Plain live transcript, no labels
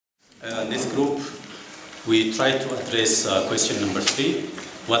This group, we try to address question number 3.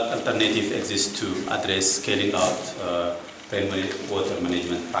 What alternative exists to address scaling out rainwater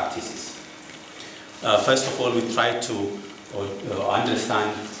management practices? First of all, we try to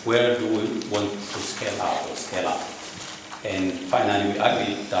understand where do we want to scale out or scale up. And finally, we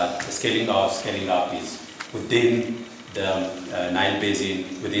agree that the scaling up is within the Nile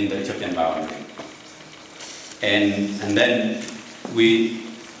Basin, within the Ethiopian environment. And then we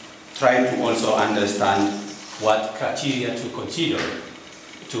try to also understand what criteria to consider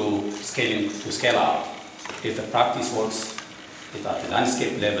to scale out. If the practice works at the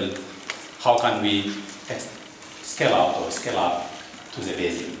landscape level, how can we scale out or scale up to the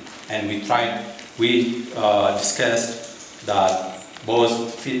basin? And we discussed that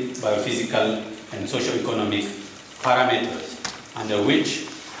both biophysical and socio-economic parameters under which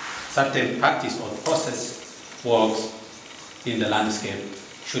certain practice or process works in the landscape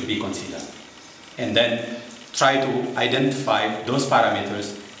should be considered. And then try to identify those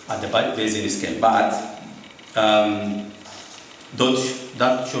parameters at the basin scale. But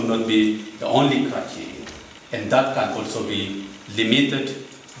that should not be the only criteria. And that can also be limited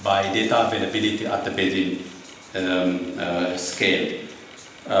by data availability at the basin scale.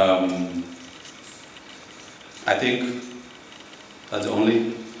 I think that's the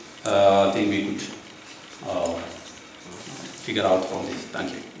only thing we could figure out from this.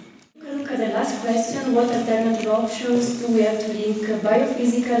 Thank you. Look at the last question. What alternative options do we have to link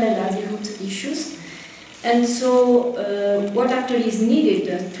biophysical and livelihood issues? And so what actually is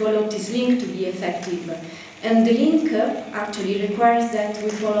needed to allow this link to be effective? And the link actually requires that we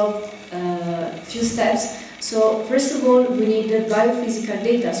follow a few steps. So first of all, we need the biophysical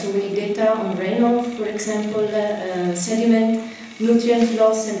data. So we need data on runoff, for example, sediment, nutrient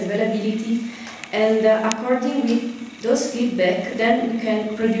loss and availability. And according with those feedback, then we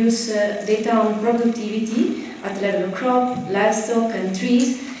can produce data on productivity at level of crop, livestock and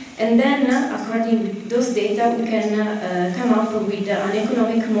trees. And then, according to those data, we can come up with an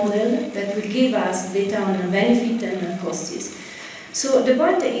economic model that will give us data on benefit and costs. So the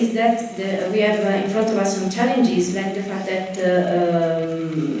point is that we have in front of us some challenges, like the fact that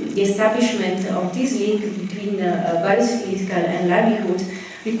the establishment of this link between biophysical and livelihood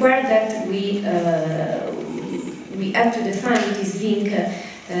require that we have to define this link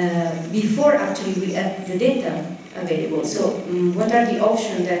before actually we have the data available. So what are the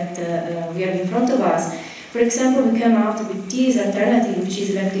options that we have in front of us? For example, we come out with this alternative, which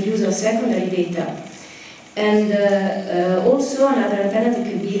is like the use of secondary data. And also another alternative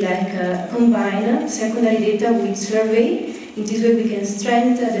could be like combine secondary data with survey. In this way we can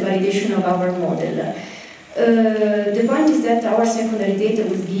strengthen the validation of our model. The point is that our secondary data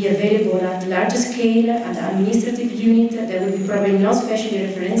will be available at large scale, at administrative unit, that will be probably not specially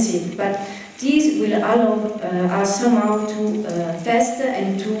referenced, but this will allow us somehow to test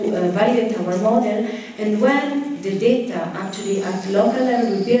and to validate our model, and when the data actually at local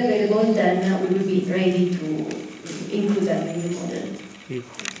level will be available, then we will be ready to include them in the model.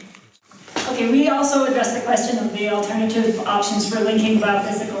 Okay, we also addressed the question of the alternative options for linking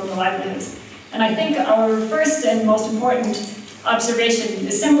biophysical and the livelihoods. And I think our first and most important observation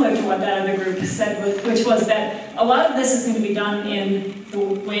is similar to what that other group said, which was that a lot of this is going to be done in the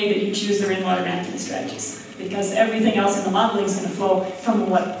way that you choose the rainwater management strategies, because everything else in the modeling is going to flow from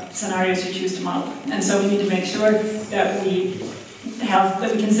what scenarios you choose to model. And so we need to make sure that we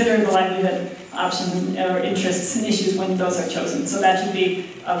consider the livelihood options or interests and issues when those are chosen. So that should be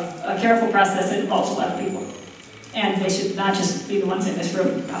a careful process that involves a lot of people. And they should not just be the ones in this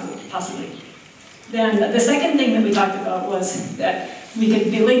room, possibly. Then the second thing that we talked about was that we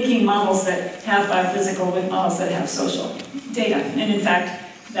could be linking models that have biophysical with models that have social data. And in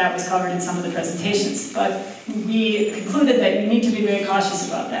fact, that was covered in some of the presentations. But we concluded that you need to be very cautious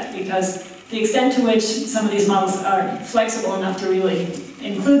about that, because the extent to which some of these models are flexible enough to really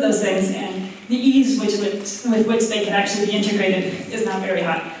include those things and the ease with which they can actually be integrated is not very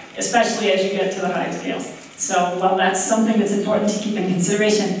high, especially as you get to the higher scales. So while that's something that's important to keep in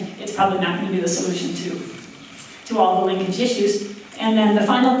consideration, it's probably not going to be the solution to all the linkage issues. And then the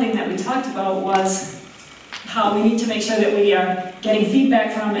final thing that we talked about was how we need to make sure that we are getting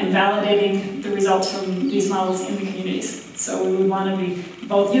feedback from and validating the results from these models in the communities. So we would want to be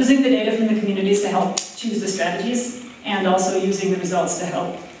both using the data from the communities to help choose the strategies, and also using the results to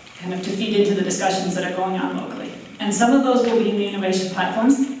help to feed into the discussions that are going on locally. And some of those will be in the innovation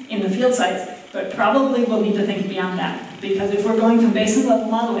platforms, in the field sites, but probably we'll need to think beyond that. Because if we're going from basin level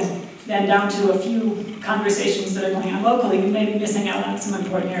modeling then down to a few conversations that are going on locally, we may be missing out on some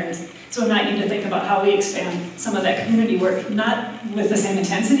important areas. So we might need to think about how we expand some of that community work, not with the same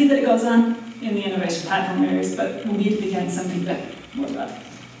intensity that it goes on in the innovation platform areas, but we need to be getting some feedback more about it.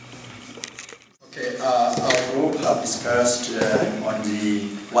 Okay, our group have discussed on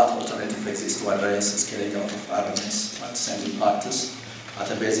what alternative exists to address scaling out of awareness and practice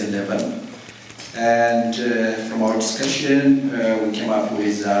at a basin level. And from our discussion, we came up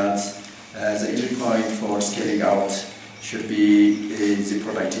with that the entry point for scaling out should be the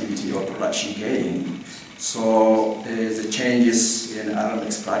productivity or production gain. So the changes in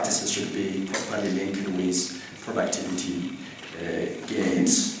RMX practices should be properly linked with productivity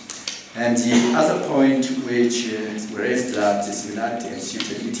gains. And the other point which we raised that the similarity and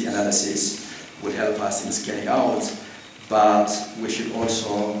suitability analysis will help us in scaling out, but we should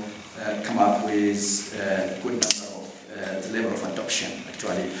also come up with a good number of the level of adoption.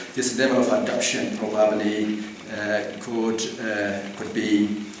 Actually, this level of adoption probably could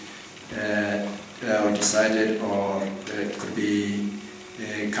be decided or could be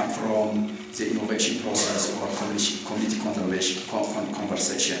come from the innovation process or community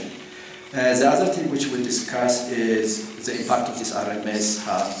conversation. The other thing which we'll discuss is the impact of this RMS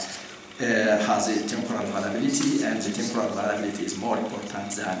has a temporal variability, and the temporal variability is more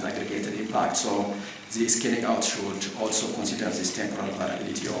important than the aggregated impact. So the scaling out should also consider this temporal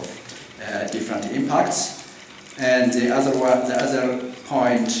variability of different impacts. And the other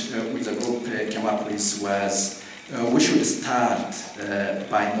point which the group came up with was we should start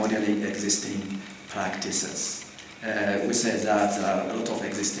by modeling existing practices. We say that there are a lot of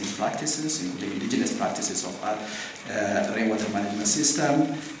existing practices, including indigenous practices of our rainwater management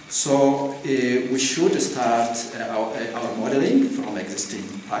system. So we should start our modeling from existing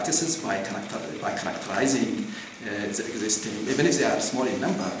practices by characterizing the existing, even if they are small in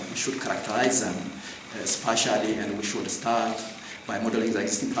number, we should characterize them spatially, and we should start by modeling the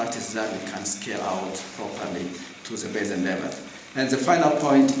existing practices that we can scale out properly to the basin level. And the final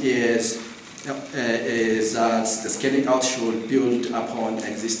point is that the scaling out should build upon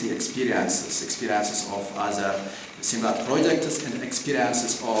existing experiences of other similar projects and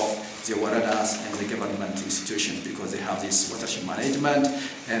experiences of the waradas and the government institutions, because they have this watershed management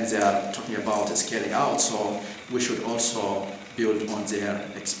and they are talking about scaling out. So we should also build on their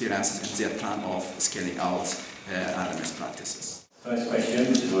experiences and their plan of scaling out RMS practices. First question,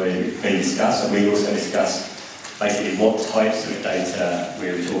 which has already been discussed, and we also discussed basically what types of data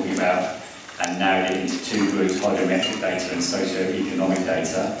we were talking about, and narrowed it into two groups, hydrometric data and socio-economic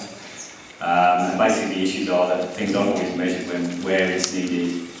data. And basically the issues are that things aren't always measured where it's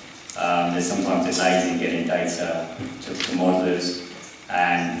needed. There's sometimes delays in getting data to modelers,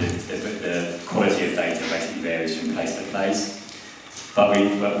 and the quality of data basically varies from place to place. But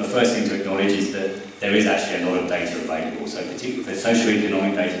the first thing to acknowledge is that there is actually a lot of data available. So particularly for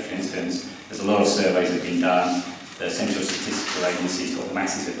socio-economic data, for instance, there's a lot of surveys that have been done. The Central Statistical Agency's got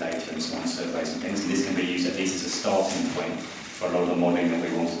masses of data and so on, surveys and things, and this can be used at least as a starting point for a lot of the modelling that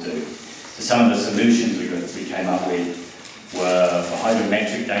we want to do. So some of the solutions we came up with were for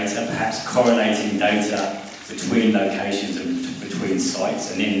hydrometric data, perhaps correlating data between locations and between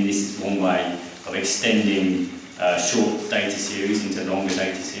sites, and then this is one way of extending short data series into longer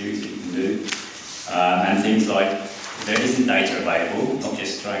data series that you can do. And things like, if there isn't data available, not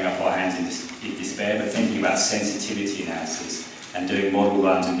just throwing up our hands in despair, but thinking about sensitivity analysis and doing model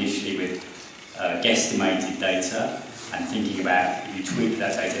runs initially with guesstimated data, and thinking about if you tweak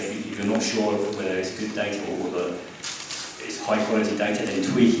that data, if you're not sure whether it's good data or whether it's high quality data, then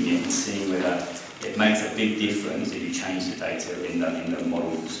tweaking it and seeing whether it makes a big difference if you change the data in the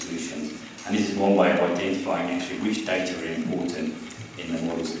model solutions. And this is one way of identifying actually which data are important in the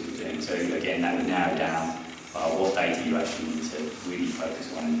models that you're doing. So again, that would narrow down what data you actually need to really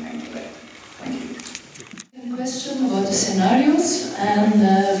focus on and collect. Thank you. A question about the scenarios,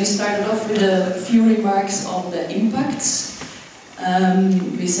 and we started off with a few remarks on the impacts.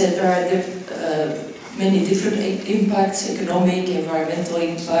 We said there are many different impacts: economic, environmental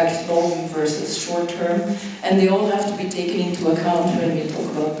impact, long versus short term, and they all have to be taken into account when we talk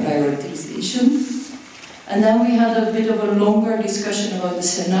about prioritization. And then we had a bit of a longer discussion about the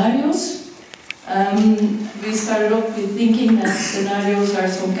scenarios. We started off with thinking that scenarios are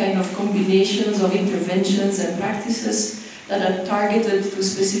some kind of combinations of interventions and practices that are targeted to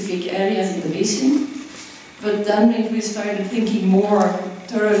specific areas in the basin. But then if we started thinking more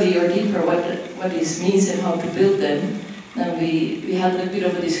thoroughly or deeper what this means and how to build them, then we had a bit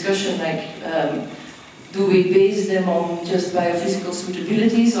of a discussion like, do we base them on just biophysical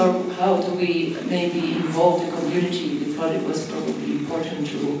suitabilities, or how do we maybe involve the community? We thought it was probably important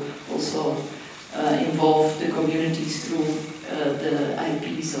to also involve the communities through the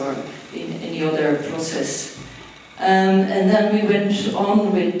IPs or in any other process. And then we went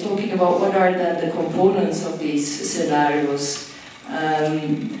on with talking about what are then the components of these scenarios.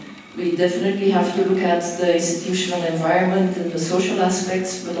 We definitely have to look at the institutional environment and the social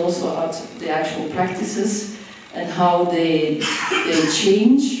aspects, but also at the actual practices and how they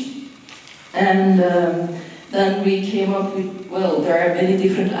change. And then we came up with, well, there are many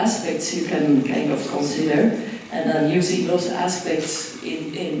different aspects you can kind of consider, and then using those aspects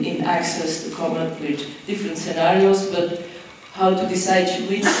in Access to come up with different scenarios, but how to decide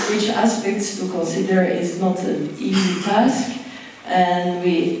which aspects to consider is not an easy task. And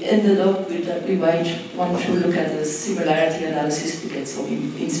we ended up with that we might want to look at a similarity analysis to get some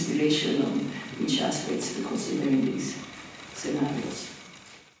inspiration on which aspects to consider in these scenarios.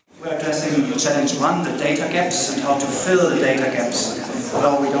 We're addressing challenge 1, the data gaps, and how to fill the data gaps,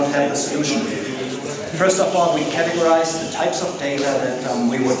 although we don't have the solution. First of all, we categorize the types of data that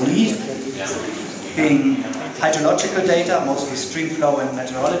we would need, being hydrological data, mostly stream flow and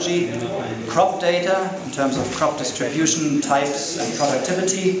meteorology, crop data in terms of crop distribution, types and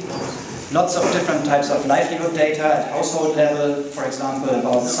productivity, lots of different types of livelihood data at household level, for example,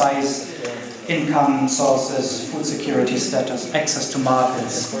 about size, income sources, food security status, access to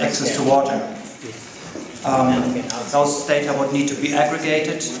markets, access to water. Those data would need to be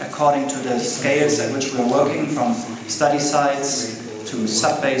aggregated according to the scales at which we're working, from study sites to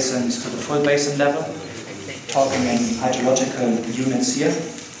sub-basins to the full basin level, talking in hydrological units here.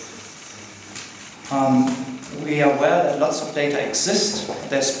 We are aware that lots of data exist.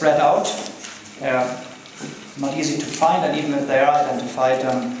 They're spread out. They're not easy to find, and even if they are identified,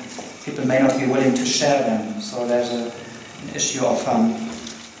 people may not be willing to share them. So there's an issue of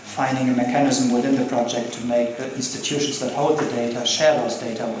finding a mechanism within the project to make the institutions that hold the data share those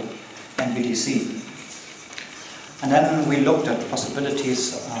data with NBDC. And then we looked at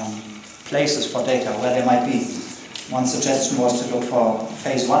possibilities, places for data, where they might be. One suggestion was to look for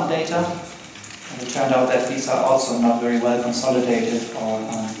phase 1 data. And it turned out that these are also not very well consolidated or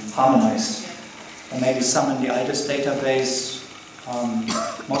harmonized. There may be some in the IDIS database,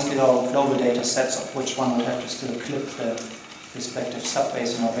 mostly though global data sets, of which one would have to still click the respective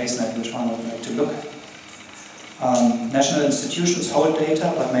subbasin or basin at which one would like to look at. National institutions hold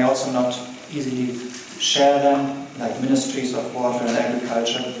data, but may also not easily share them, like ministries of water and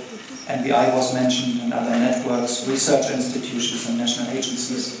agriculture. NBI was mentioned, and other networks, research institutions and national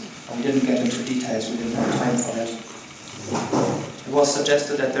agencies. We didn't get into details, we didn't have time for that. It was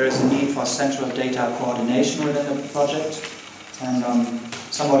suggested that there is a need for central data coordination within the project, and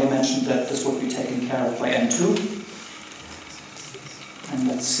somebody mentioned that this would be taken care of by N2.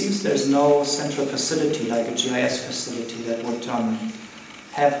 And it seems there's no central facility, like a GIS facility, that would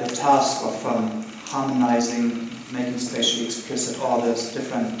have the task of harmonizing, making spatially explicit all those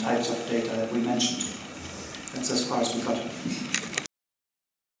different types of data that we mentioned. That's as far as we got.